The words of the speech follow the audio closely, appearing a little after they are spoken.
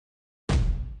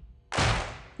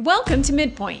Welcome to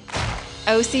Midpoint,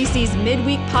 OCC's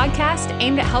midweek podcast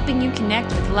aimed at helping you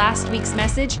connect with last week's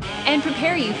message and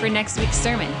prepare you for next week's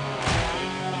sermon.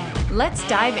 Let's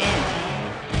dive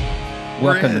in.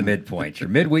 Welcome to Midpoint, your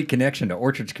midweek connection to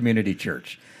Orchards Community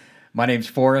Church. My name's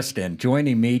Forrest, and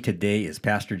joining me today is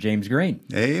Pastor James Green.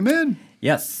 Amen.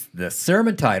 Yes, the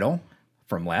sermon title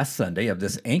from last Sunday of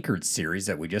this Anchored series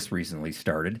that we just recently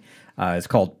started is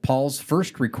called Paul's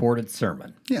First Recorded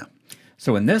Sermon. Yeah.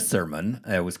 So in this sermon,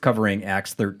 it was covering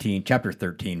Acts 13, chapter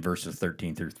 13, verses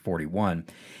 13 through 41,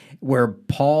 where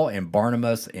Paul and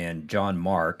Barnabas and John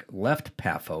Mark left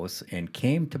Paphos and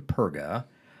came to Perga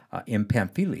in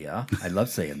Pamphylia. I love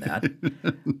saying that,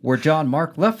 where John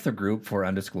Mark left the group for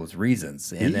undisclosed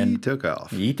reasons. And He took off.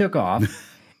 He took off,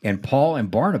 and Paul and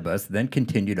Barnabas then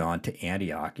continued on to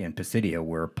Antioch and Pisidia,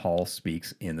 where Paul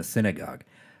speaks in the synagogue.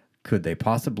 Could they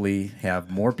possibly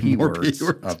have more P words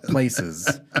of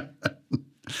places?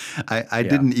 I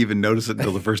didn't even notice it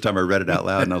until the first time I read it out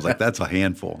loud, and I was like, that's a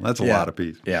handful. That's a lot of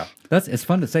P's. Yeah. It's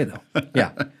fun to say, though.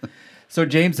 Yeah. So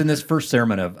James, in this first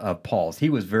sermon of Paul's, he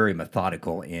was very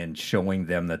methodical in showing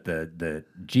them that the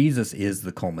Jesus is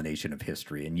the culmination of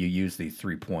history, and you use these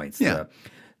 3 points. Yeah.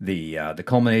 The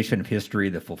culmination of history,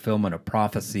 the fulfillment of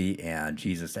prophecy, and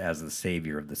Jesus as the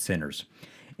Savior of the sinners.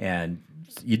 And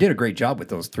you did a great job with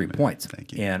those 3 points.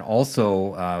 Thank you. And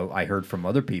also, I heard from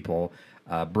other people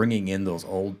bringing in those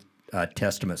Old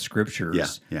Testament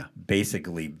scriptures,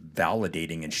 basically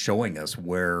validating and showing us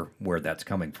where that's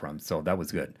coming from. So that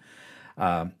was good.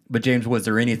 But James, was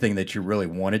there anything that you really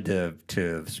wanted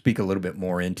to speak a little bit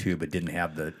more into but didn't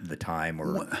have the time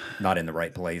or not in the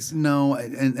right place? No,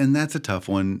 and that's a tough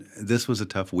one. This was a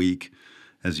tough week,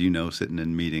 as you know, sitting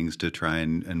in meetings to try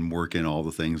and work in all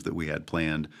the things that we had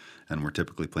planned. And we're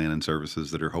typically planning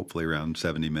services that are hopefully around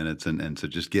 70 minutes. And so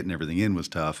just getting everything in was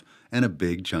tough and a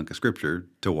big chunk of scripture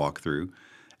to walk through.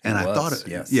 And I thought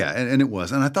it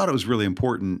was. And I thought it was really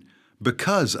important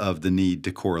because of the need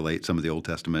to correlate some of the Old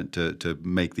Testament to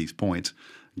make these points.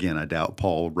 Again, I doubt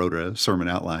Paul wrote a sermon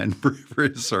outline for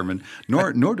his sermon,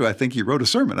 nor do I think he wrote a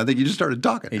sermon. I think he just started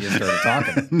talking. He just started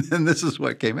talking. And this is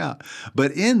what came out.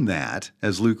 But in that,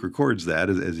 as Luke records that,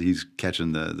 as he's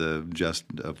catching the gist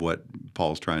of what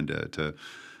Paul's trying to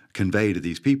convey to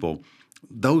these people,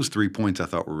 those 3 points I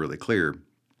thought were really clear.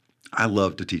 I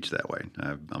love to teach that way.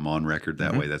 I'm on record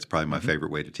that way. That's probably my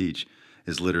favorite way to teach,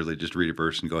 is literally just read a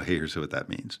verse and go, hey, here's what that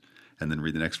means. And then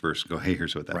read the next verse and go, hey,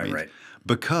 here's what that means. Right.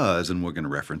 Because, and we're going to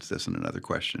reference this in another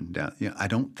question, I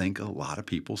don't think a lot of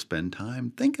people spend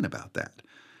time thinking about that.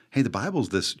 Hey, the Bible's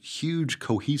this huge,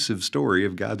 cohesive story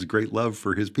of God's great love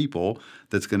for his people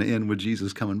that's going to end with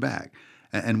Jesus coming back.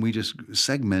 And we just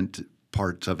segment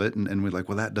parts of it, and we're like,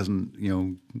 well, that doesn't,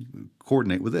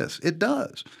 coordinate with this. It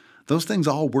does. Those things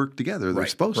all work together. They're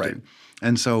supposed to.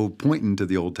 And so pointing to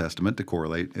the Old Testament to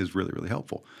correlate is really, really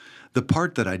helpful. The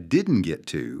part that I didn't get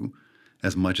to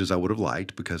as much as I would have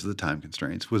liked because of the time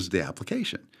constraints was the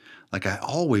application. Like, I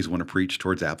always want to preach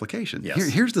towards application. Yes.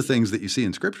 Here's the things that you see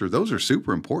in Scripture. Those are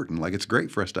super important. Like, it's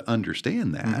great for us to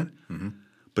understand that.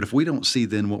 But if we don't see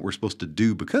then what we're supposed to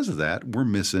do because of that, we're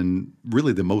missing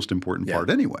really the most important part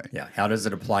anyway. Yeah. How does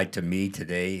it apply to me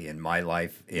today in my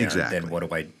life? And Exactly.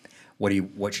 then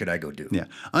what should I go do? Yeah.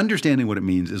 Understanding what it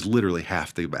means is literally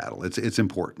half the battle. It's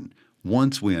important.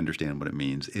 Once we understand what it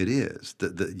means, it is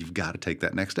that you've got to take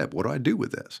that next step. What do I do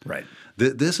with this? Right.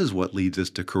 This is what leads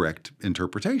us to correct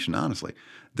interpretation, honestly.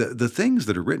 The things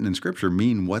that are written in Scripture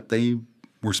mean what they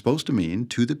were supposed to mean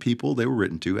to the people they were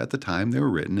written to at the time they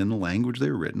were written, in the language they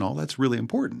were written. All that's really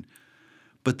important.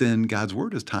 But then God's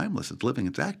Word is timeless. It's living.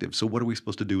 It's active. So what are we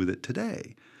supposed to do with it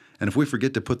today? And if we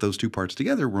forget to put those 2 parts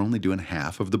together, we're only doing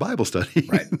half of the Bible study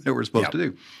that we're supposed to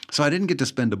do. So I didn't get to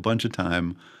spend a bunch of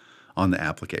time on the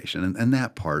application. And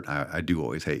that part I do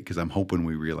always hate, because I'm hoping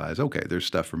we realize, okay, there's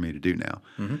stuff for me to do now.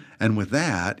 And with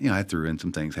that, I threw in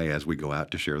some things. Hey, as we go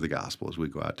out to share the gospel, as we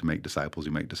go out to make disciples,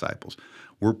 you make disciples.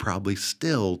 We're probably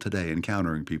still today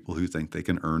encountering people who think they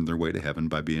can earn their way to heaven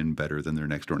by being better than their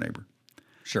next door neighbor.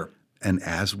 Sure. And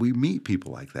as we meet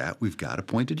people like that, we've got to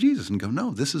point to Jesus and go,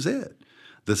 no, this is it.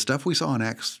 The stuff we saw in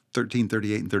Acts 13,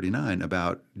 38, and 39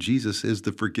 about Jesus is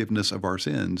the forgiveness of our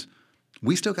sins,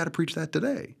 we still got to preach that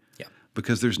today. Yeah.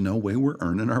 Because there's no way we're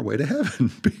earning our way to heaven,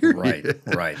 period.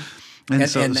 Right. And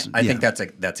I think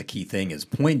that's a key thing, is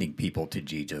pointing people to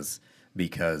Jesus,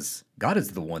 because God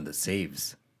is the one that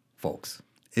saves folks.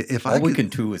 All we can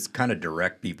do is kind of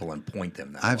direct people and point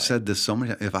them that way. I've said this so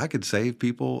many times. If I could save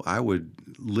people, I would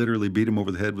literally beat him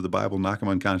over the head with the Bible, knock him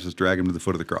unconscious, drag him to the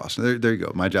foot of the cross. There you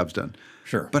go. My job's done.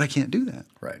 Sure. But I can't do that.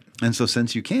 Right. And so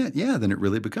since you can't, then it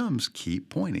really becomes keep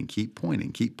pointing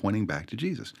back to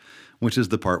Jesus, which is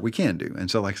the part we can do. And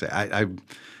so like I say, I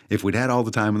if we'd had all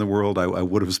the time in the world, I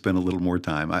would have spent a little more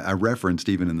time. I referenced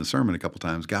even in the sermon a couple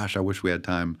times, gosh, I wish we had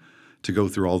time to go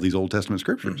through all these Old Testament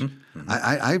scriptures.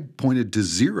 I pointed to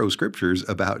 0 scriptures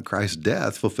about Christ's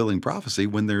death fulfilling prophecy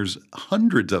when there's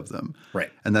hundreds of them.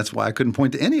 Right. And that's why I couldn't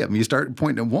point to any of them. You start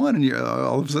pointing to one and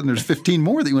all of a sudden there's 15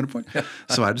 more that you want to point.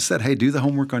 So I just said, hey, do the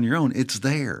homework on your own. It's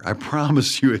there. I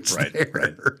promise you it's there.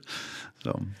 Right.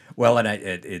 So. Well,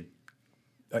 and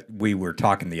we were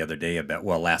talking the other day about,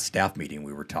 last staff meeting,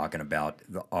 we were talking about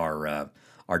our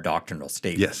doctrinal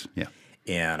statement. Yes, yeah.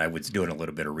 And I was doing a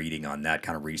little bit of reading on that,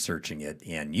 kind of researching it.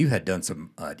 And you had done some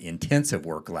intensive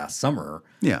work last summer.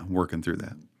 Yeah, working through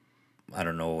that. I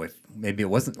don't know if maybe it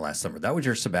wasn't last summer. That was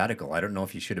your sabbatical. I don't know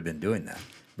if you should have been doing that.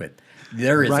 But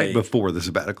there is before the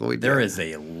sabbatical, there is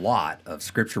a lot of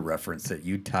scripture reference that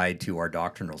you tied to our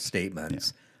doctrinal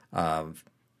statements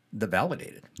that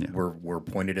validated. Yeah. We're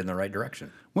pointed in the right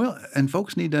direction. Well, and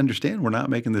folks need to understand we're not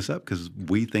making this up because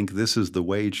we think this is the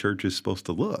way church is supposed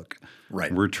to look. Right.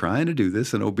 We're trying to do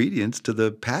this in obedience to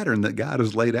the pattern that God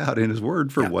has laid out in His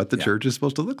Word for what the church is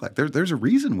supposed to look like. There's a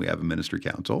reason we have a ministry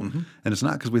council, and it's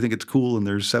not because we think it's cool and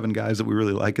there's 7 guys that we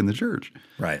really like in the church.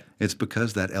 Right. It's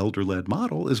because that elder-led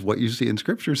model is what you see in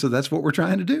Scripture, so that's what we're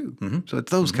trying to do. So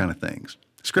it's those kind of things.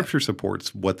 Scripture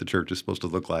supports what the church is supposed to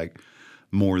look like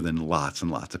more than lots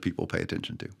and lots of people pay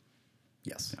attention to.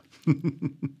 Yes. Yeah.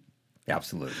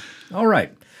 Absolutely. All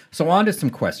right. So on to some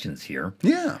questions here.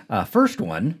 Yeah. First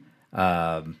one,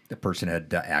 the person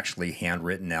had actually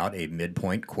handwritten out a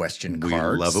midpoint question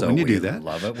card. We love it when you do that.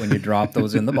 Love it when you drop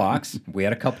those in the box. We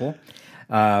had a couple.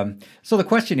 So the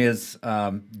question is,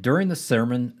 during the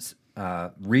sermon,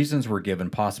 reasons were given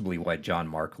possibly why John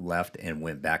Mark left and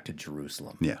went back to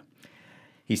Jerusalem. Yeah.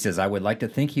 He says, I would like to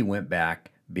think he went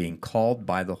back being called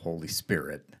by the Holy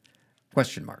Spirit, ?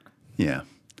 Yeah.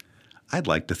 I'd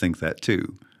like to think that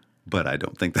too, but I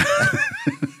don't think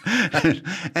that.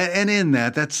 and in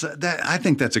that, I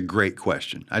think that's a great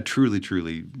question. I truly,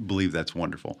 truly believe that's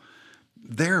wonderful.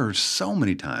 There are so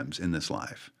many times in this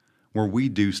life where we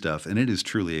do stuff and it is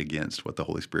truly against what the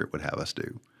Holy Spirit would have us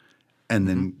do. And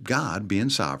then God, being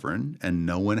sovereign and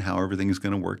knowing how everything is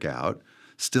going to work out,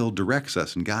 still directs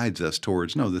us and guides us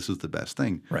towards, no, this is the best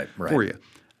thing for you.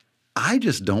 I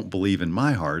just don't believe in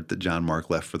my heart that John Mark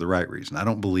left for the right reason. I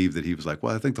don't believe that he was like,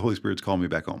 well, I think the Holy Spirit's calling me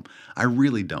back home. I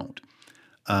really don't.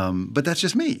 But that's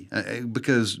just me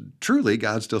because truly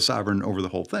God's still sovereign over the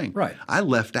whole thing. Right. I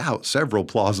left out several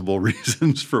plausible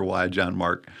reasons for why John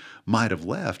Mark might have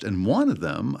left. And one of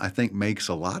them I think makes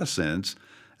a lot of sense.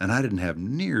 And I didn't have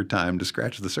near time to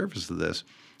scratch the surface of this.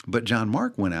 But John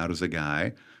Mark went out as a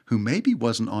guy who maybe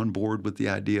wasn't on board with the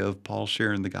idea of Paul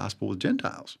sharing the gospel with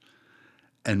Gentiles.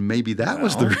 And maybe that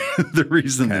was the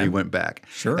reason that he went back.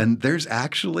 Sure. And there's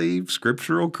actually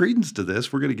scriptural credence to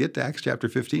this. We're going to get to Acts chapter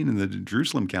 15 in the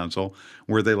Jerusalem Council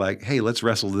where they're like, hey, let's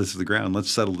wrestle this to the ground. Let's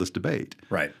settle this debate.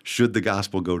 Right. Should the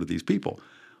gospel go to these people?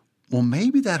 Well,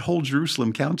 maybe that whole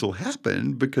Jerusalem Council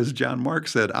happened because John Mark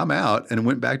said, I'm out, and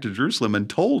went back to Jerusalem and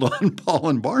told on Paul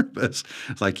and Barnabas.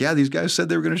 It's like, yeah, these guys said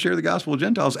they were going to share the gospel with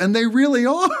Gentiles, and they really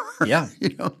are. Yeah.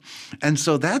 And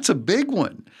so that's a big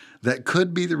one. That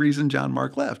could be the reason John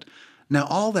Mark left. Now,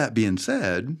 all that being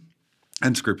said,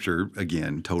 and Scripture,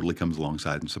 again, totally comes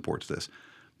alongside and supports this,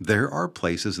 there are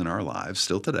places in our lives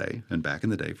still today, and back in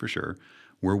the day for sure,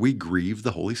 where we grieve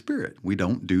the Holy Spirit. We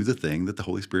don't do the thing that the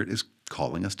Holy Spirit is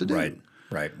calling us to do.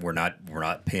 Right. We're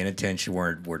not paying attention.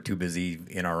 We're too busy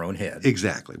in our own head.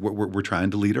 Exactly. We're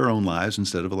trying to lead our own lives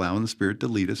instead of allowing the Spirit to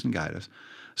lead us and guide us.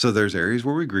 So there's areas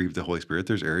where we grieve the Holy Spirit.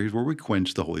 There's areas where we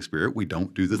quench the Holy Spirit. We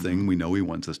don't do the thing we know He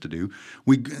wants us to do.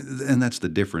 And that's the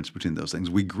difference between those things.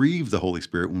 We grieve the Holy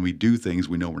Spirit when we do things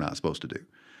we know we're not supposed to do.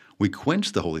 We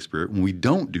quench the Holy Spirit when we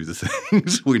don't do the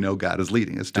things we know God is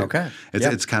leading us to. Okay.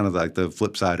 It's kind of like the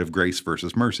flip side of grace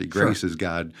versus mercy. Grace is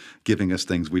God giving us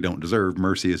things we don't deserve.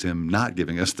 Mercy is Him not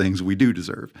giving us things we do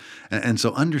deserve. And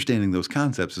so understanding those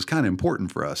concepts is kind of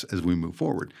important for us as we move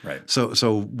forward. Right.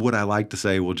 So would I like to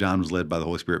say, well, John was led by the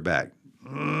Holy Spirit back?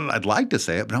 I'd like to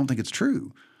say it, but I don't think it's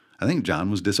true. I think John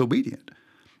was disobedient.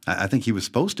 I think he was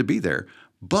supposed to be there,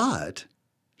 but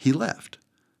he left.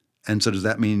 And so does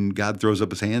that mean God throws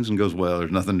up His hands and goes, well,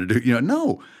 there's nothing to do?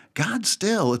 No, God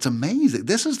still, it's amazing.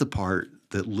 This is the part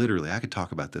that literally, I could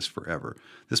talk about this forever.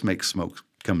 This makes smoke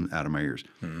come out of my ears.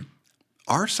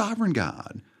 Our sovereign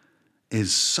God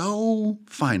is so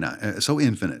finite, so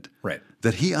infinite,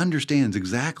 that He understands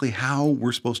exactly how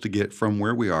we're supposed to get from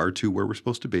where we are to where we're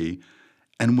supposed to be.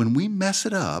 And when we mess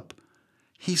it up,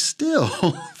 he still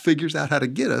figures out how to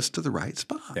get us to the right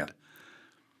spot. Yeah.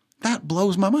 That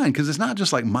blows my mind because it's not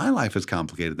just like my life is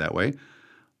complicated that way.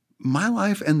 My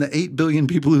life and the 8 billion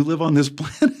people who live on this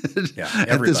planet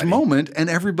at this moment, and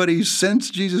everybody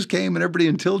since Jesus came and everybody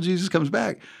until Jesus comes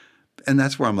back. And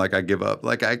that's where I'm like, I give up.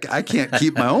 Like, I can't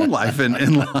keep my own life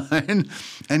in line.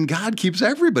 And God keeps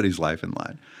everybody's life in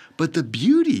line. But the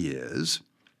beauty is,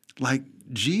 like,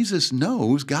 Jesus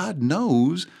knows, God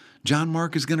knows John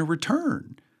Mark is going to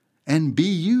return and be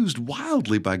used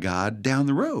wildly by God down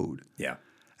the road. Yeah.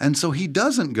 And so he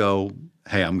doesn't go,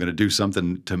 hey, I'm going to do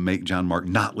something to make John Mark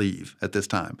not leave at this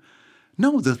time.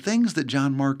 No, the things that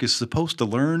John Mark is supposed to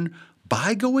learn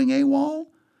by going AWOL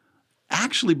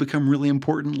actually become really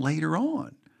important later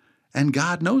on. And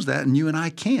God knows that, and you and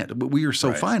I can't. But we are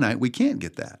so finite, we can't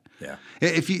get that. Yeah.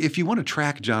 If you want to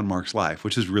track John Mark's life,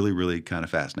 which is really, really kind of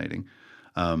fascinating,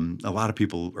 a lot of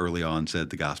people early on said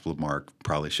the Gospel of Mark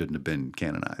probably shouldn't have been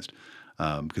canonized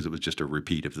because it was just a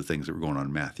repeat of the things that were going on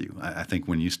in Matthew. I think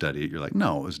when you study it, you're like,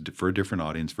 no, it was for a different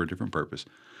audience, for a different purpose.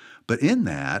 But in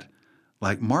that,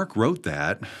 like Mark wrote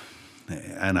that,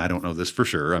 and I don't know this for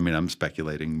sure. I mean, I'm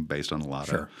speculating based on a lot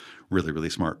of really, really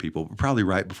smart people, but probably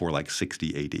right before like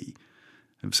 60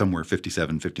 AD. Somewhere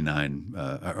 57, 59,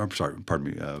 AD,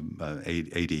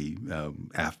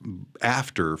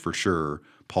 after, for sure,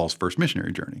 Paul's first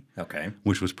missionary journey. Okay.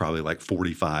 Which was probably like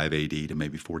 45 AD to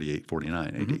maybe 48,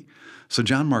 49 AD. So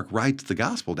John Mark writes the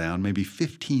gospel down maybe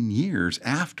 15 years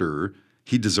after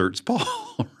he deserts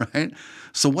Paul, right?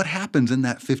 So what happens in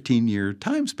that 15-year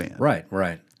time span?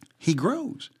 Right. He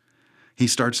grows. He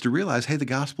starts to realize, hey, the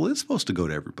gospel is supposed to go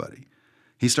to everybody.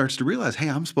 He starts to realize, hey,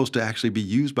 I'm supposed to actually be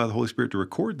used by the Holy Spirit to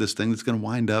record this thing that's going to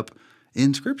wind up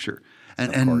in Scripture.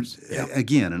 And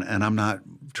again, and I'm not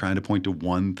trying to point to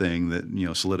one thing that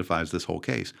solidifies this whole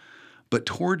case, but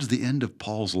towards the end of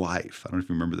Paul's life, I don't know if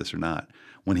you remember this or not,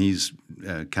 when he's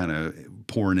kind of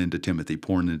pouring into Timothy,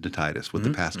 pouring into Titus with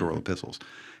the pastoral epistles,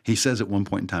 he says at one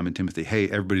point in time in Timothy, hey,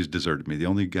 everybody's deserted me. The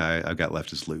only guy I've got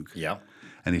left is Luke. Yeah.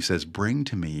 And he says, bring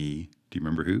to me, do you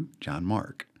remember who? John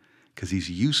Mark. Because he's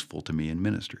useful to me in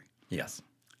ministry. Yes.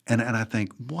 And I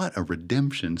think, what a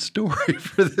redemption story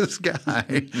for this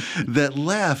guy that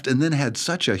left and then had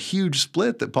such a huge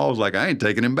split that Paul was like, I ain't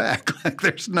taking him back. Like,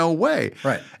 there's no way.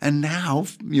 Right. And now,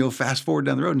 fast forward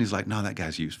down the road, and he's like, no, that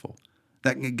guy's useful.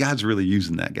 God's really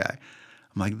using that guy.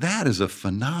 I'm like, that is a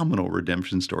phenomenal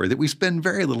redemption story that we spend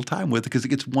very little time with because it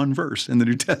gets one verse in the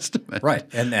New Testament. Right.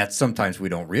 And that sometimes we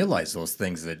don't realize those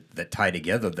things that tie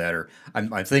together that are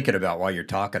I'm thinking about while you're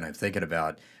talking, I'm thinking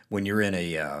about when you're in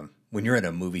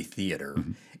a movie theater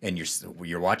and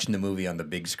you're watching the movie on the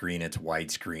big screen, it's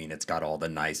widescreen, it's got all the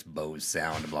nice Bose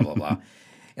sound, blah, blah, blah.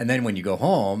 And then when you go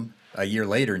home a year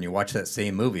later and you watch that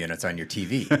same movie and it's on your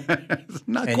TV. It's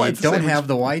not and quite you don't have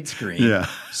the widescreen. Yeah.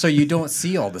 So you don't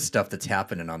see all the stuff that's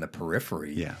happening on the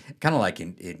periphery. Yeah. Kind of like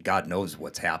in God knows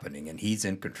what's happening and he's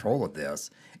in control of this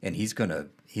and he's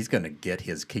gonna get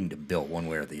his kingdom built one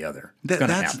way or the other. It's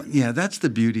gonna happen. Yeah, that's the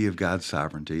beauty of God's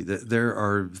sovereignty. That there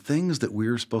are things that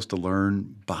we're supposed to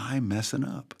learn by messing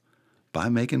up, by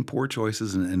making poor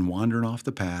choices and wandering off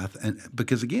the path. And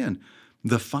because again,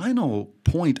 the final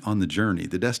point on the journey,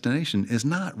 the destination, is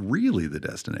not really the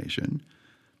destination.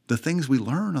 The things we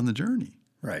learn on the journey,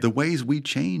 right? The ways we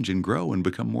change and grow and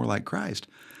become more like Christ.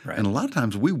 Right. And a lot of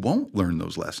times we won't learn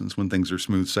those lessons when things are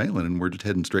smooth sailing and we're just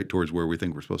heading straight towards where we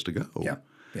think we're supposed to go. Yeah.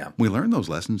 Yeah. We learn those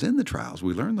lessons in the trials.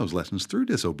 We learn those lessons through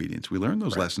disobedience. We learn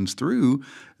those lessons through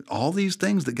all these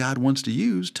things that God wants to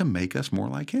use to make us more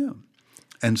like Him.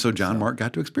 And so John Mark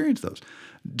got to experience those.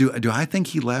 Do I think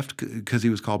he left because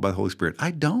he was called by the Holy Spirit? I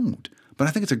don't. But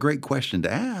I think it's a great question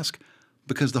to ask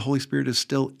because the Holy Spirit is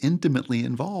still intimately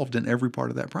involved in every part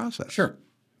of that process. Sure.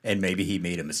 And maybe he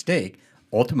made a mistake.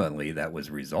 Ultimately, that was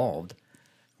resolved.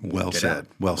 Well said.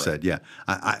 Well said, yeah.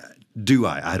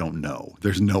 I don't know.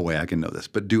 There's no way I can know this.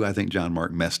 But do I think John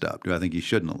Mark messed up? Do I think he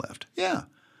shouldn't have left? Yeah.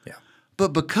 Yeah. But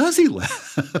because he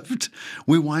left,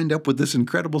 we wind up with this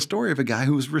incredible story of a guy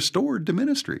who was restored to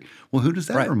ministry. Well, who does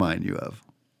that remind you of?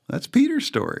 That's Peter's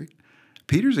story.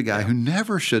 Peter's a guy who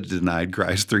never should have denied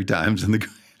Christ 3 times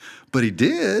but he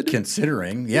did.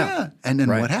 Considering, yeah. And then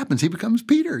what happens? He becomes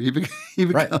Peter. He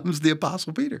becomes the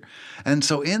Apostle Peter. And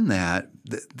so in that,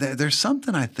 there's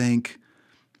something I think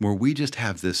where we just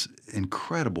have this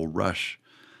incredible rush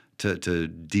to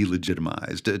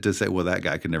delegitimize, to say, well, that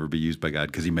guy could never be used by God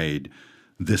because he made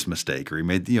this mistake or he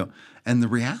made, And the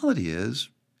reality is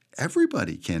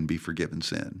everybody can be forgiven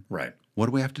sin. Right. What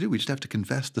do we have to do? We just have to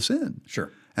confess the sin.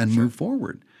 Sure. And move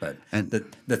forward. But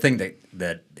the thing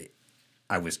that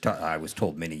I was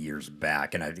told many years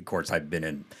back, and of course I've been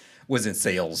in was in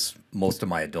sales most of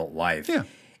my adult life. Yeah.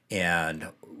 And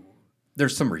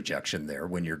there's some rejection there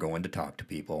when you're going to talk to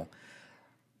people.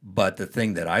 But the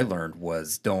thing that I learned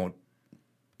was don't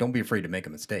be afraid to make a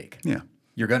mistake. Yeah.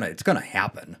 It's gonna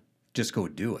happen. Just go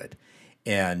do it.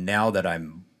 And now that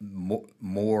I'm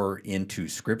more into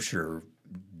Scripture,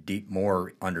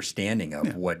 more understanding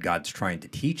of what God's trying to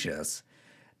teach us,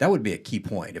 that would be a key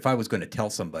point. If I was going to tell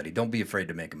somebody, don't be afraid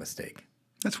to make a mistake.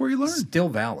 That's where you learn. Still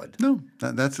valid. No,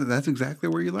 that's exactly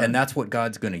where you learn. And that's what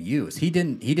God's going to use. He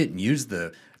didn't use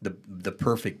the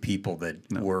perfect people that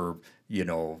were,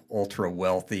 ultra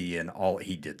wealthy and all.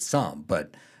 He did some,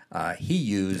 but he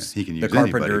used he can the use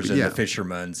carpenters anybody, and the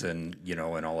fishermen's and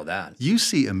and all of that. You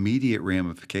see immediate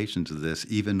ramifications of this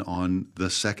even on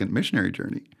the second missionary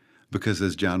journey. Because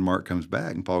as John Mark comes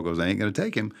back and Paul goes, I ain't going to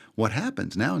take him, what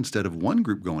happens? Now, instead of one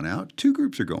group going out, two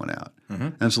groups are going out. Mm-hmm.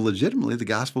 And so legitimately, the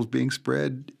gospel is being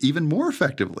spread even more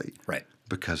effectively. Right.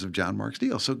 Because of John Mark's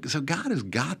deal. So God has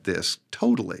got this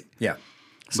totally. Yeah.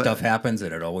 Stuff happens,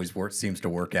 and it always seems to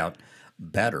work out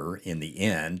better in the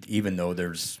end, even though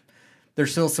there's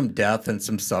still some death and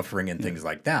some suffering and things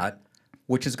like that,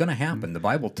 which is going to happen. The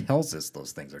Bible tells us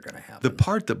those things are going to happen. The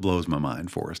part that blows my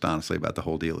mind, Forrest, honestly, about the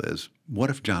whole deal is, what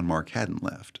if John Mark hadn't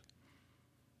left?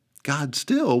 God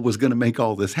still was going to make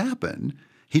all this happen.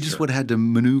 He just would have had to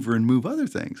maneuver and move other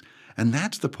things. And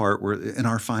that's the part where, in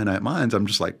our finite minds, I'm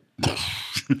just like,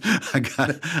 I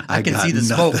can see the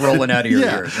smoke rolling out of your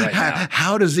ears right now.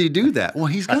 How does he do that? Well,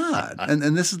 he's God.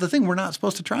 and this is the thing. We're not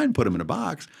supposed to try and put him in a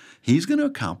box. He's going to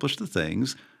accomplish the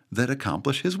things that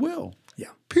accomplish his will. Yeah.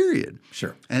 Period.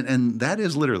 Sure. And that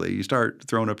is literally, you start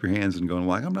throwing up your hands and going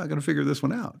like, I'm not going to figure this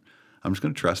one out. I'm just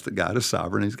going to trust that God is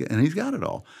sovereign and he's got it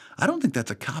all. I don't think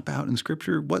that's a cop-out in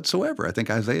Scripture whatsoever. I think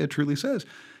Isaiah truly says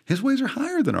his ways are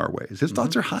higher than our ways. His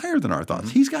thoughts are higher than our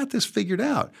thoughts. He's got this figured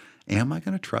out. Am I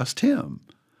going to trust him?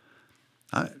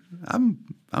 I'm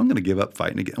going to give up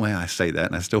fighting again. Well, I say that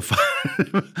and I still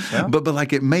fight. Yeah. But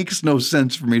like it makes no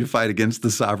sense for me to fight against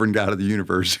the sovereign God of the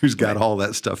universe who's got all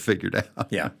that stuff figured out.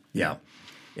 Yeah, yeah.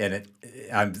 And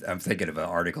I'm thinking of an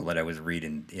article that I was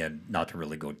reading, and not to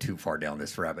really go too far down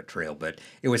this rabbit trail, but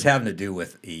it was having to do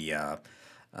with the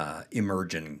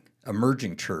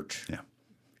emerging church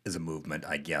as a movement,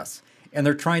 I guess. And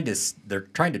they're trying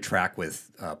to track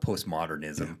with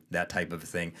postmodernism, that type of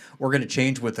thing. We're going to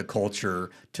change with the culture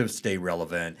to stay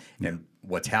relevant. And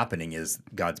what's happening is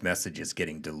God's message is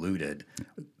getting diluted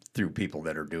through people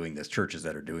that are doing this, churches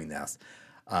that are doing this.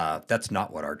 That's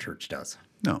not what our church does.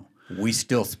 No. We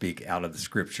still speak out of the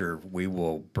Scripture. We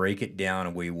will break it down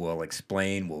and we will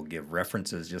explain. We'll give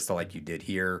references just like you did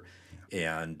here,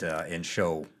 and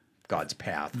show God's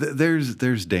path.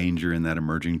 There's danger in that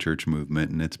emerging church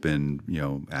movement, and it's been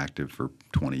active for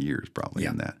 20 years probably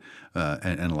in that.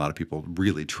 And a lot of people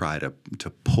really try to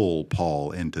pull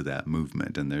Paul into that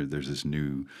movement. And there's this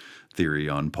new theory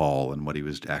on Paul and what he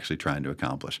was actually trying to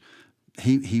accomplish.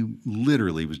 He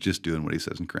literally was just doing what he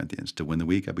says in Corinthians. To win the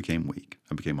weak, I became weak.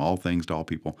 I became all things to all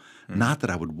people. Mm-hmm. Not that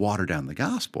I would water down the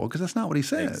gospel, because that's not what he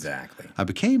says. Exactly. I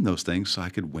became those things so I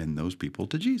could win those people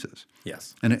to Jesus.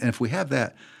 Yes. And if we have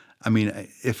that, I mean,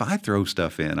 if I throw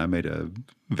stuff in, I made a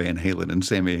Van Halen and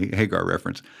Sammy Hagar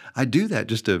reference. I do that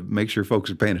just to make sure folks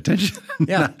are paying attention,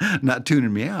 not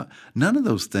tuning me out. None of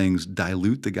those things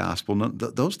dilute the gospel.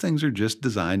 Those things are just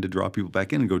designed to draw people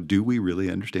back in and go, do we really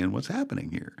understand what's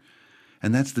happening here?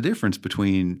 And that's the difference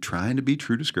between trying to be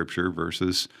true to Scripture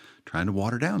versus trying to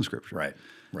water down Scripture. Right.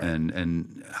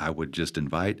 And I would just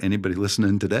invite anybody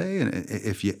listening today, and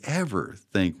if you ever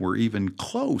think we're even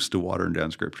close to watering down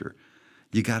Scripture,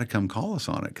 you got to come call us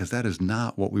on it, because that is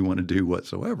not what we want to do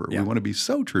whatsoever. Yeah. We want to be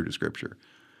so true to Scripture.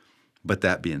 But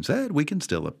that being said, we can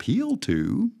still appeal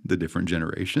to the different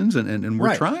generations, and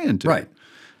we're trying to. Right.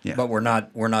 Yeah. But we're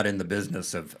not in the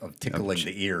business of tickling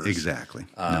the ears. Exactly.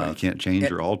 No, you can't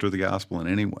change or alter the gospel in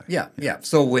any way. Yeah, yeah.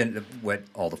 So when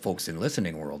all the folks in the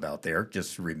listening world out there,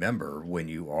 just remember when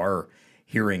you are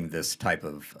hearing this type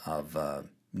of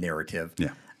narrative,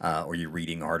 or you're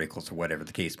reading articles or whatever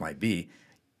the case might be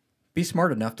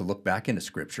smart enough to look back into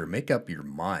Scripture, make up your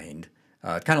mind.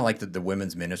 Kind of like the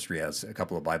women's ministry has a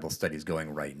couple of Bible studies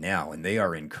going right now, and they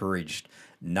are encouraged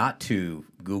not to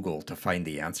Google to find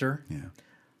the answer. Yeah.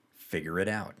 Figure it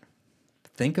out.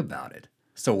 Think about it.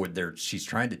 So she's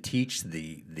trying to teach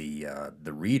the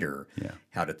reader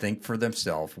how to think for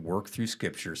themselves, work through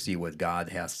Scripture, see what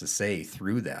God has to say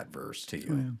through that verse to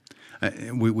you.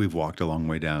 We've walked a long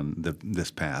way down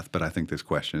this path, but I think this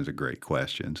question is a great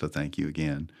question. So thank you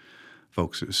again,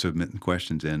 folks submitting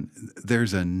questions in.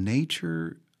 There's a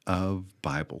nature of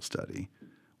Bible study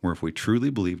where if we truly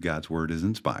believe God's Word is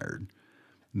inspired,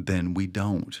 then we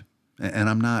don't. And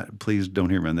I'm not, please don't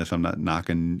hear me on this, I'm not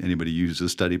knocking anybody who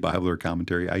uses study Bible or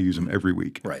commentary. I use them every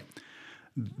week. Right.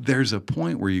 There's a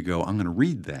point where you go, I'm going to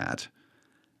read that,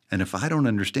 and if I don't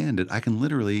understand it, I can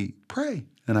literally pray.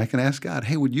 And I can ask God,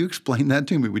 hey, would you explain that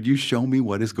to me? Would you show me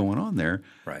what is going on there?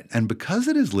 Right. And because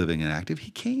it is living and active,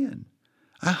 he can.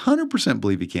 I 100%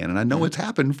 believe he can, and I know it's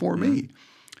happened for me.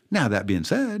 Now, that being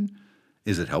said,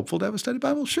 is it helpful to have a study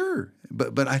Bible? Sure.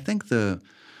 But I think the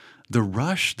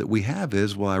rush that we have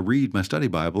is, well, I read my study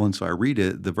Bible, and so I read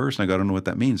it, the verse, and I go, I don't know what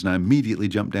that means. And I immediately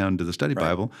jump down to the study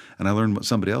Bible, and I learn what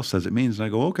somebody else says it means, and I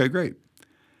go, okay, great,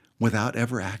 without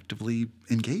ever actively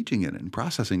engaging in it and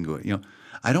processing it.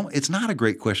 It's not a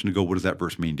great question to go, what does that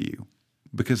verse mean to you?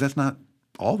 Because that's not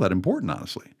all that important,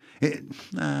 honestly.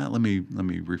 Let me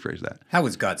rephrase that. How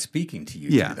is God speaking to you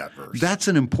through that verse? That's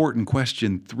an important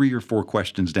question 3 or 4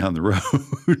 questions down the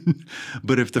road.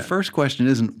 But if the first question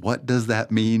isn't, what does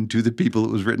that mean to the people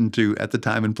it was written to at the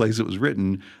time and place it was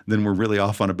written, then we're really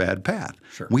off on a bad path.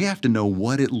 Sure. We have to know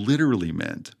what it literally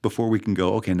meant before we can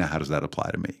go, okay, now how does that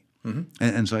apply to me? Mm-hmm.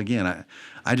 And so again,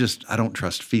 I don't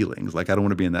trust feelings. Like, I don't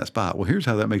want to be in that spot. Well, here's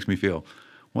how that makes me feel.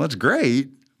 Well, that's great,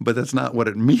 but that's not what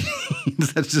it means.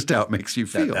 That's just how it makes you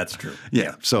feel. That's true.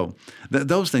 Yeah. So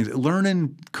those things,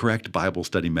 learning correct Bible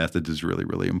study methods is really,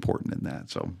 really important in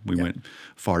that. So we went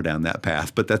far down that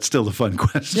path, but that's still a fun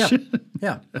question.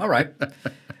 Yeah. All right.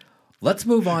 Let's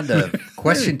move on to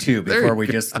question 2 before we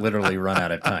just literally run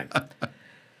out of time.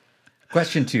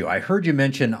 Question 2. I heard you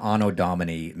mention Anno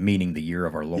Domini, meaning the year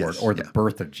of our Lord, or the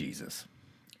birth of Jesus.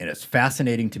 And it's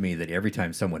fascinating to me that every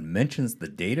time someone mentions the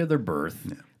date of their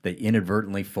birth, they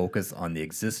inadvertently focus on the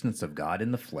existence of God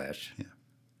in the flesh.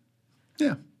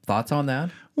 Yeah. Thoughts on that?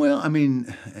 Well, I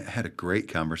mean, I had a great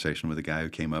conversation with a guy who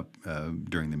came up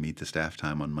during the Meet the Staff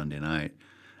time on Monday night,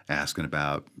 asking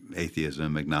about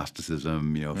atheism,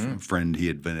 agnosticism. A friend he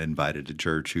had been invited to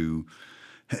church who,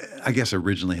 I guess,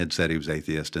 originally had said he was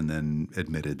atheist and then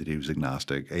admitted that he was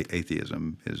agnostic.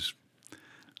 Atheism is,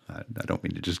 I don't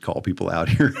mean to just call people out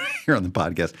here on the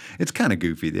podcast. It's kind of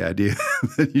goofy, the idea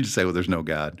that you just say, well, there's no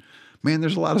God. Man,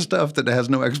 there's a lot of stuff that has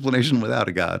no explanation without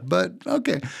a God. But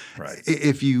okay. Right.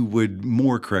 If you would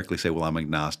more correctly say, well, I'm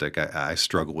agnostic, I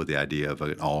struggle with the idea of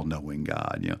an all-knowing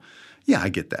God. Yeah, I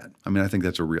get that. I mean, I think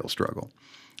that's a real struggle.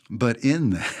 But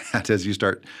in that, as you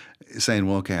start saying,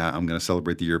 well, okay, I'm going to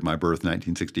celebrate the year of my birth,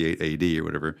 1968 AD or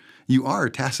whatever, you are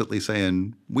tacitly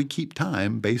saying we keep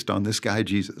time based on this guy,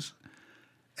 Jesus.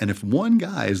 And if one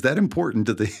guy is that important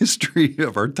to the history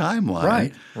of our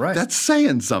timeline, right. that's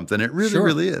saying something. It really,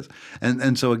 really is.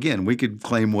 And so, again, we could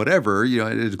claim whatever,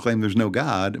 claim there's no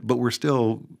God, but we're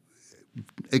still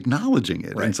acknowledging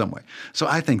it in some way. So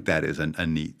I think that is a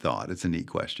neat thought. It's a neat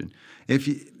question.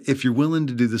 If you're willing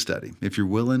to do the study, if you're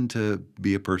willing to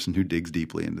be a person who digs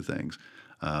deeply into things,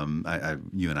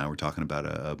 you and I were talking about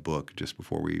a book just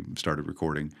before we started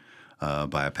recording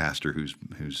by a pastor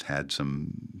who's had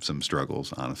some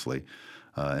struggles, honestly,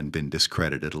 and been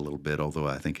discredited a little bit, although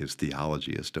I think his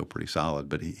theology is still pretty solid.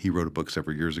 But he wrote a book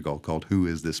several years ago called Who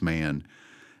Is This Man?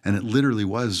 And it literally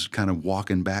was kind of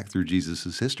walking back through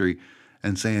Jesus' history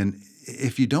and saying,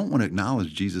 if you don't want to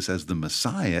acknowledge Jesus as the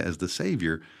Messiah, as the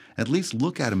Savior, at least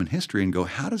look at him in history and go,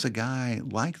 how does a guy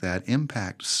like that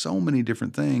impact so many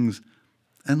different things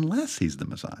unless he's the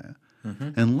Messiah,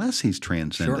 unless he's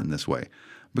transcendent in this way?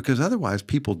 Because otherwise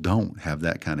people don't have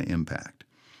that kind of impact.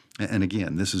 And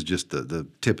again, this is just the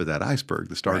tip of that iceberg,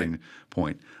 the starting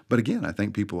point. But again, I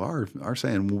think people are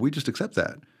saying, well, we just accept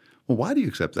that. Well, why do you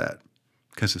accept that?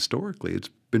 Because historically it's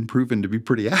been proven to be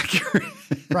pretty accurate.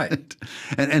 Right.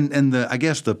 And I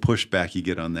guess the pushback you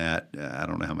get on that, I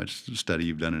don't know how much study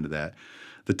you've done into that,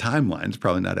 the timeline's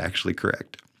probably not actually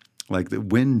correct. Like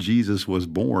when Jesus was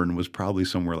born was probably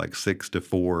somewhere like 6 to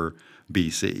 4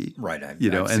 BC. Right.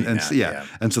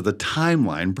 And so the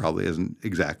timeline probably isn't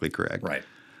exactly correct. Right.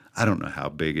 I don't know how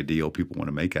big a deal people want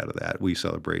to make out of that. We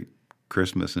celebrate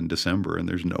Christmas in December, and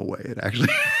there's no way it actually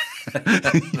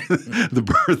the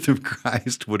birth of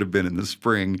Christ would have been in the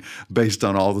spring based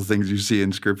on all the things you see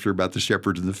in Scripture about the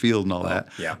shepherds in the field and all that.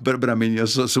 Yeah. But I mean,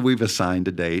 so we've assigned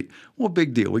a date. Well,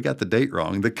 big deal. We got the date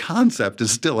wrong. The concept is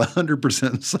still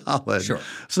 100% solid. Sure.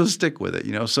 So stick with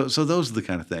it. So those are the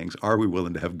kind of things. Are we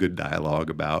willing to have good dialogue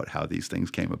about how these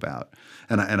things came about?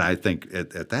 And I think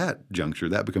at that juncture,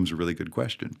 that becomes a really good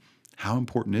question. How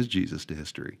important is Jesus to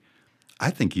history? I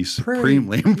think he's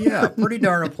supremely important. Yeah, pretty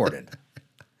darn important.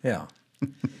 Yeah,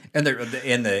 and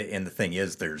the thing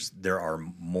is, there are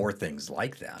more things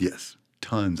like that. Yes,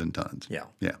 tons and tons. Yeah.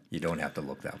 You don't have to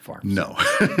look that far. No.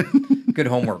 Good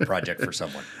homework project for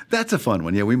someone. That's a fun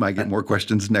one. Yeah, we might get more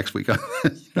questions next week.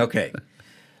 Okay,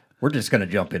 we're just going to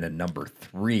jump in at number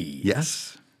 3.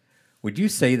 Yes. Would you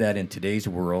say that in today's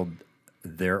world,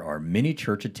 there are many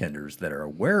church attenders that are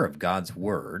aware of God's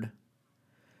word,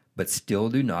 but still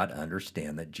do not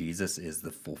understand that Jesus is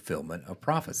the fulfillment of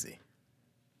prophecy?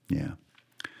 Yeah.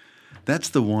 That's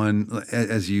the one,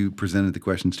 as you presented the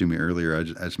questions to me earlier, I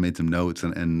just made some notes,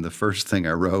 and the first thing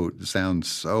I wrote sounds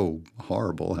so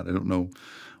horrible. I don't know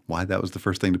why that was the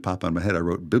first thing to pop out of my head. I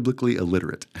wrote biblically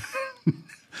illiterate.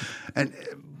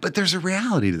 But there's a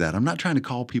reality to that. I'm not trying to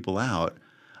call people out.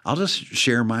 I'll just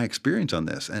share my experience on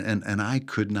this. And I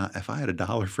could not, if I had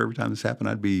 $1 for every time this happened,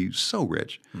 I'd be so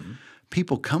rich. Mm-hmm.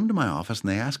 People come to my office and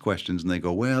they ask questions and they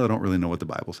go, well, I don't really know what the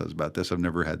Bible says about this. I've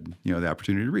never had, the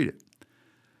opportunity to read it.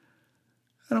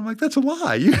 And I'm like, that's a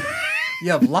lie. You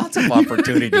have lots of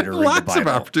opportunity to read the Bible. Lots of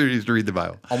opportunities to read the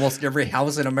Bible. Almost every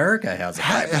house in America has a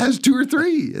Bible. Has 2 or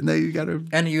 3, and they got to.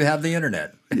 And you have the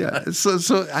internet. Yeah.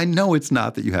 So I know it's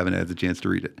not that you haven't had the chance to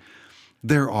read it.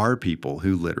 There are people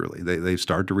who literally they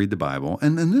start to read the Bible,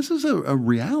 and this is a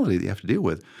reality that you have to deal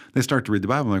with. They start to read the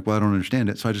Bible, and like, well, I don't understand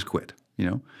it, so I just quit.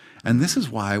 And this is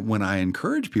why when I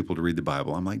encourage people to read the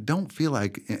Bible, I'm like, don't feel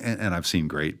like. And I've seen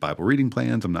great Bible reading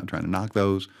plans. I'm not trying to knock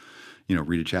those.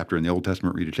 Read a chapter in the Old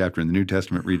Testament, read a chapter in the New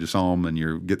Testament, read a psalm, and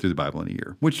you get through the Bible in a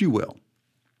year, which you will.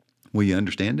 Will you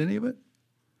understand any of it?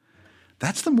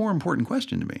 That's the more important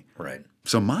question to me. Right.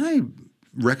 So my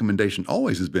recommendation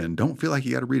always has been, don't feel like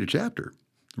you got to read a chapter.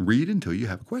 Read until you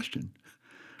have a question.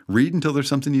 Read until there's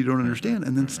something you don't understand,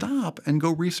 and then stop and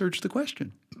go research the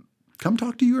question. Come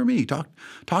talk to you or me. Talk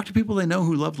to people they know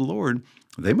who love the Lord.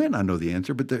 They might not know the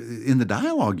answer, but in the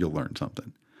dialogue you'll learn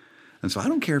something. And so I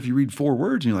don't care if you read 4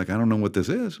 words and you're like, I don't know what this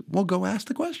is. Well, go ask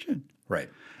the question. Right.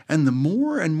 And the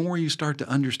more and more you start to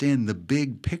understand the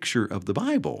big picture of the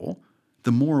Bible,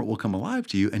 the more it will come alive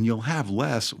to you, and you'll have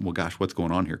less, well, gosh, what's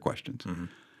going on here questions. Mm-hmm.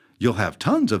 You'll have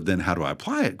tons of then how do I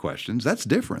apply it questions. That's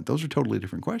different. Those are totally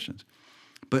different questions.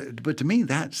 But to me,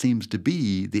 that seems to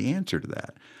be the answer to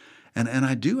that. And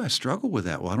I struggle with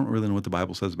that. Well, I don't really know what the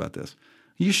Bible says about this.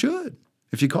 You should.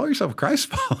 If you call yourself a Christ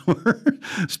follower,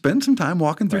 spend some time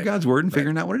walking through God's word and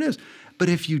figuring out what it is. But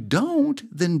if you don't,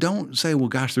 then don't say, well,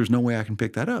 gosh, there's no way I can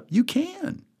pick that up. You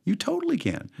can. You totally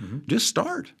can. Mm-hmm. Just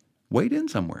start. Wade in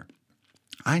somewhere.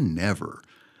 I never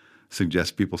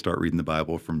suggest people start reading the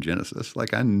Bible from Genesis.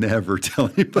 Like, I never tell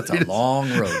anybody. It's a long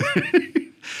road.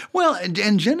 Well,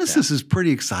 and Genesis is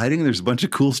pretty exciting. There's a bunch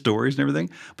of cool stories and everything.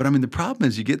 But, I mean, the problem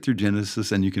is you get through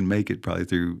Genesis and you can make it probably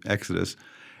through Exodus.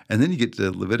 And then you get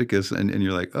to Leviticus and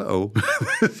you're like, uh-oh.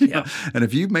 And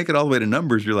if you make it all the way to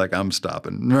Numbers, you're like, I'm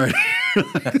stopping. Right?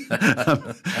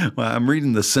 I'm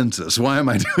reading the census. Why am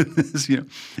I doing this?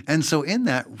 And so in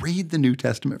that, read the New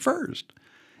Testament first.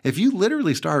 If you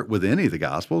literally start with any of the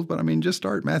Gospels, but I mean, just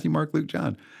start Matthew, Mark, Luke,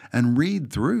 John, and read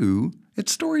through,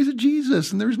 it's stories of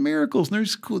Jesus, and there's miracles, and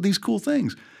there's these cool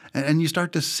things. And you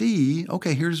start to see,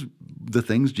 okay, here's the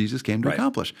things Jesus came to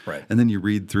accomplish. Right. And then you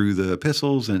read through the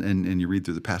epistles and you read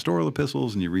through the pastoral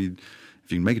epistles and you read,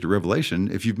 if you can make it to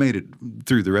Revelation, if you've made it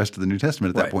through the rest of the New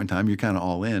Testament at that point in time, you're kind of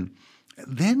all in.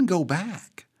 Then go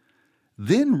back.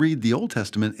 Then read the Old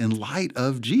Testament in light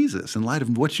of Jesus, in light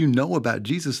of what you know about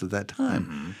Jesus at that time.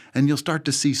 Mm-hmm. And you'll start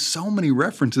to see so many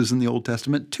references in the Old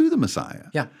Testament to the Messiah.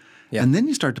 Yeah. Yeah. And then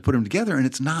you start to put them together, and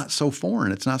it's not so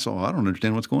foreign. It's not so, I don't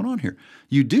understand what's going on here.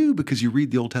 You do because you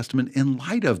read the Old Testament in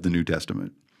light of the New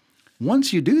Testament.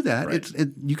 Once you do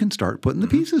that, you can start putting the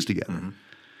pieces together. Mm-hmm.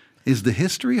 Is the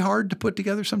history hard to put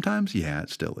together sometimes? Yeah, it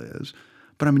still is.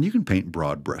 But, I mean, you can paint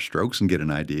broad brushstrokes and get an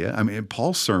idea. I mean,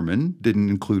 Paul's sermon didn't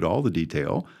include all the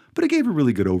detail, but it gave a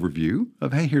really good overview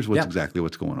of, hey, here's exactly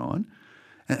what's going on.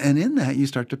 And in that, you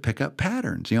start to pick up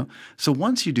patterns, So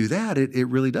once you do that, it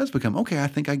really does become, okay, I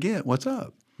think I get what's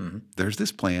up. Mm-hmm. There's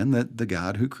this plan that the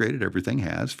God who created everything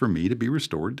has for me to be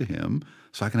restored to him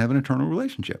so I can have an eternal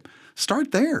relationship.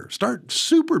 Start there. Start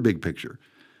super big picture.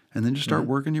 And then just start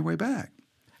working your way back.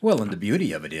 Well, and the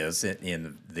beauty of it is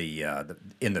in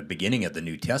the beginning of the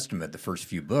New Testament, the first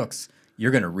few books,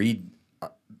 you're going to read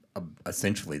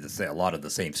essentially a lot of the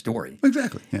same story.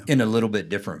 Exactly. Yeah. In a little bit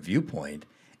different viewpoint.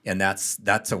 And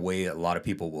that's a way a lot of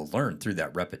people will learn through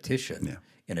that repetition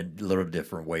in a little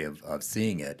different way of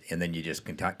seeing it. And then you just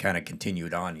can kind of continue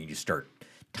it on and you start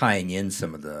tying in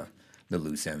some of the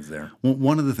loose ends there. Well,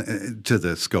 one of the to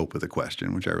the scope of the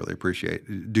question, which I really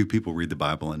appreciate, do people read the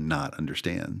Bible and not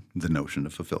understand the notion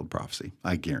of fulfilled prophecy?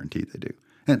 I guarantee they do.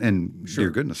 And sure.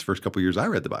 Dear goodness, the first couple of years I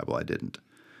read the Bible, I didn't.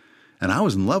 And I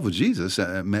was in love with Jesus.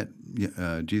 I met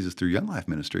Jesus through Young Life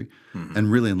Ministry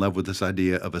and really in love with this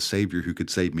idea of a Savior who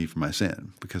could save me from my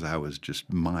sin because I was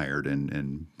just mired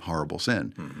in horrible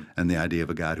sin. And the idea of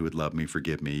a God who would love me,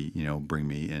 forgive me, bring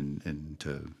me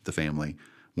into the family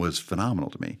was phenomenal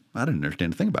to me. I didn't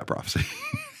understand a thing about prophecy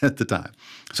at the time.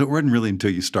 So it wasn't really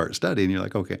until you start studying, you're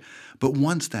like, okay. But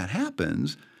once that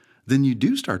happens, then you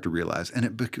do start to realize, and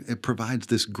it provides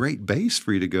this great base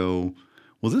for you to go,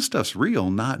 well, this stuff's real,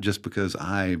 not just because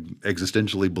I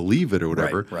existentially believe it or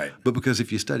whatever, right. but because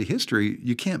if you study history,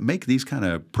 you can't make these kind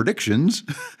of predictions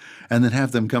and then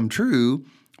have them come true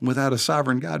without a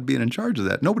sovereign God being in charge of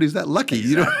that. Nobody's that lucky.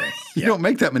 Exactly. You don't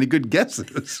make that many good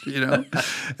guesses,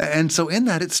 And so in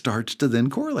that, it starts to then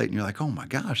correlate, and you're like, oh my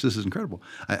gosh, this is incredible.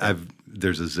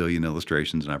 There's a zillion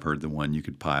illustrations, and I've heard the one you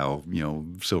could pile,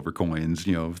 silver coins,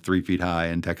 3 feet high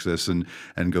in Texas and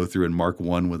go through and mark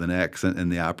one with an X,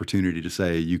 and the opportunity to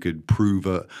say you could prove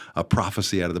a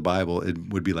prophecy out of the Bible. It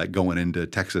would be like going into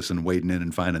Texas and wading in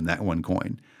and finding that one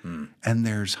coin. And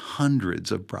there's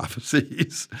hundreds of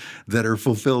prophecies that are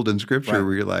fulfilled in Scripture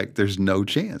where you're like, there's no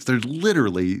chance. There's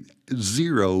literally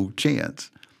zero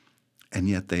chance. And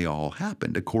yet they all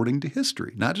happened according to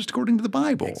history, not just according to the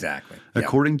Bible. Exactly.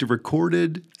 According to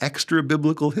recorded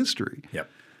extra-biblical history. Yep.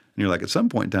 And you're like, at some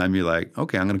point in time, you're like,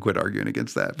 okay, I'm going to quit arguing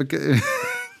against that. Because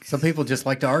some people just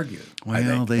like to argue.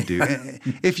 Well, they do.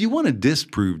 If you want to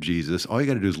disprove Jesus, all you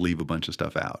got to do is leave a bunch of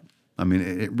stuff out. I mean,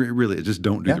 it really just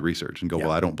don't do the research and go,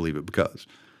 well, I don't believe it because.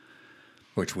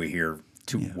 Which we hear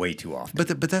way too often.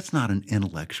 But that's not an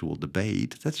intellectual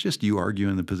debate. That's just you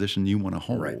arguing the position you want to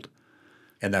hold. Right.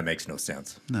 And that makes no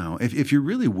sense. No. If you're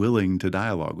really willing to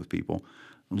dialogue with people,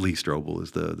 Lee Strobel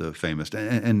is the famous,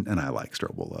 and I like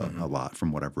Strobel a lot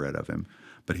from what I've read of him.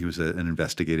 But he was an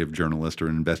investigative journalist or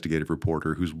an investigative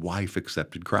reporter whose wife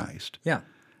accepted Christ. Yeah.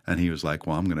 And he was like,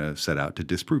 well, I'm going to set out to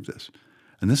disprove this.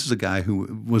 And this is a guy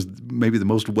who was maybe the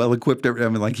most well-equipped ever. I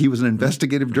mean, like he was an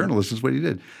investigative journalist is what he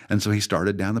did. And so he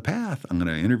started down the path. I'm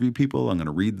going to interview people. I'm going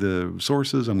to read the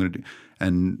sources. I'm going to do.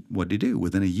 And what did he do?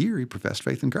 Within a year, he professed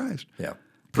faith in Christ. Yeah.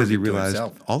 Because he realized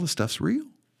all the stuff's real.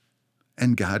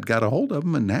 And God got a hold of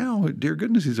him. And now, dear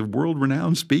goodness, he's a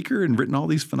world-renowned speaker and written all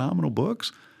these phenomenal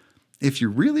books. If you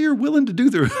really are willing to do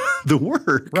the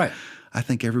work, right. I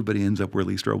think everybody ends up where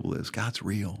Lee Strobel is. God's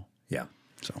real. Yeah.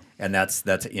 So. And that's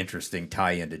an interesting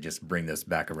tie-in to just bring this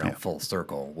back around full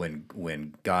circle.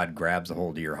 When God grabs a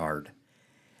hold of your heart,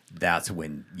 that's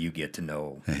when you get to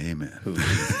know who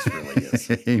Jesus really is.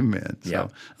 Amen. Yeah.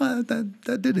 So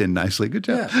that did end nicely. Good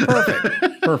job.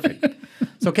 Yeah, perfect.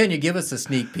 So can you give us a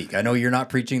sneak peek? I know you're not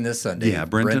preaching this Sunday. Yeah,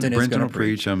 Brenton will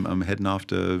preach. I'm heading off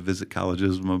to visit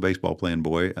colleges. I'm a baseball playing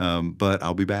boy, but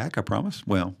I'll be back, I promise.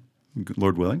 Well,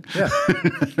 Lord willing. Yeah.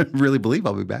 Really believe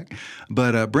I'll be back.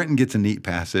 But Brenton gets a neat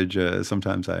passage.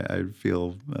 Sometimes I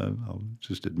feel, I'll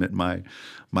just admit my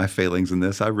failings in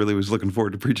this. I really was looking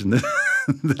forward to preaching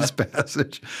this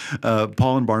passage.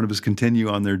 Paul and Barnabas continue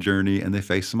on their journey, and they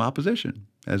face some opposition,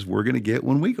 as we're going to get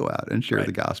when we go out and share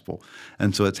the gospel.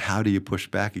 And so it's how do you push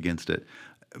back against it?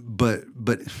 But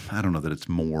I don't know that it's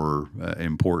more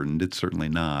important. It's certainly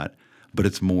not. But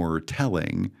it's more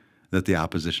telling that the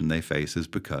opposition they face is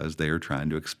because they are trying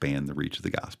to expand the reach of the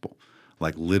gospel.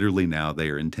 Like literally now they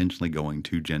are intentionally going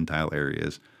to Gentile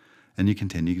areas, and you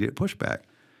continue to get pushback.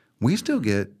 We still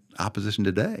get opposition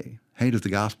today. Hey, does the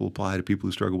gospel apply to people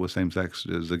who struggle with same sex?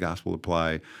 Does the gospel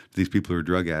apply to these people who are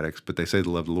drug addicts, but they say they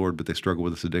love the Lord, but they struggle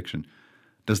with this addiction?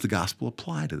 Does the gospel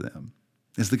apply to them?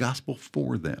 Is the gospel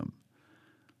for them?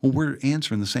 Well, we're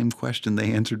answering the same question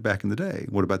they answered back in the day.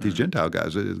 What about these Gentile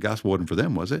guys? The gospel wasn't for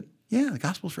them, was it? Yeah, the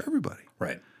gospel's for everybody.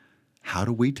 Right. How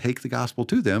do we take the gospel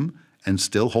to them and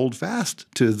still hold fast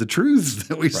to the truths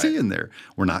that we see in there?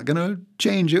 We're not going to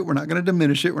change it. We're not going to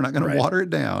diminish it. We're not going to water it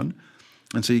down.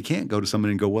 And so you can't go to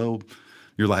somebody and go, well,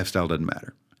 your lifestyle doesn't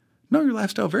matter. No, your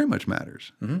lifestyle very much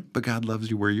matters. Mm-hmm. But God loves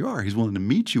you where you are. He's willing to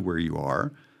meet you where you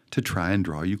are to try and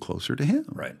draw you closer to Him.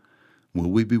 Right. Will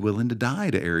we be willing to die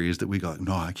to areas that we go,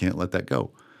 no, I can't let that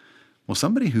go? Well,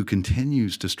 somebody who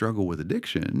continues to struggle with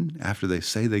addiction after they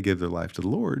say they give their life to the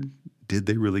Lord, did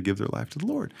they really give their life to the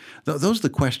Lord? Those are the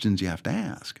questions you have to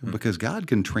ask because God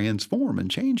can transform and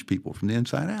change people from the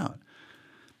inside out.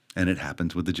 And it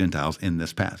happens with the Gentiles in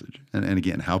this passage. And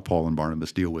again, how Paul and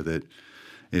Barnabas deal with it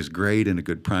is great and a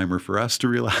good primer for us to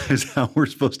realize how we're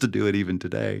supposed to do it even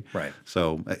today. Right.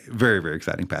 So very, very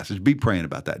exciting passage. Be praying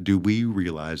about that. Do we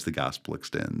realize the gospel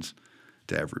extends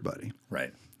to everybody?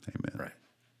 Right. Amen. Right.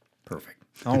 Perfect.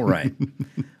 All right.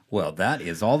 Well, that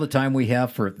is all the time we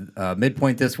have for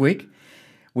Midpoint this week.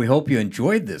 We hope you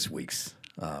enjoyed this week's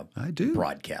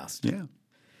broadcast. Yeah.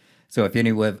 So if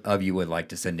any of you would like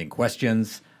to send in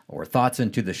questions or thoughts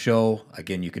into the show,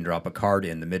 again, you can drop a card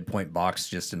in the Midpoint box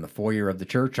just in the foyer of the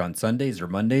church on Sundays or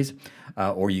Mondays,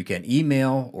 or you can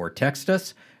email or text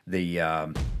us. The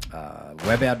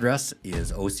web address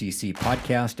is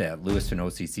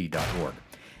occpodcast@lewistonocc.org.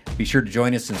 Be sure to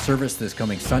join us in service this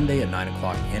coming Sunday at 9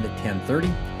 o'clock and at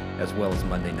 10:30, as well as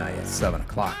Monday night at 7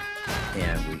 o'clock.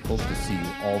 And we hope to see you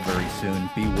all very soon.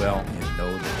 Be well and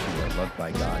know that you are loved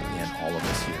by God and all of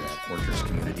us here at Fortress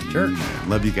Community Church.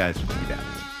 Love you guys. You got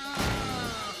it.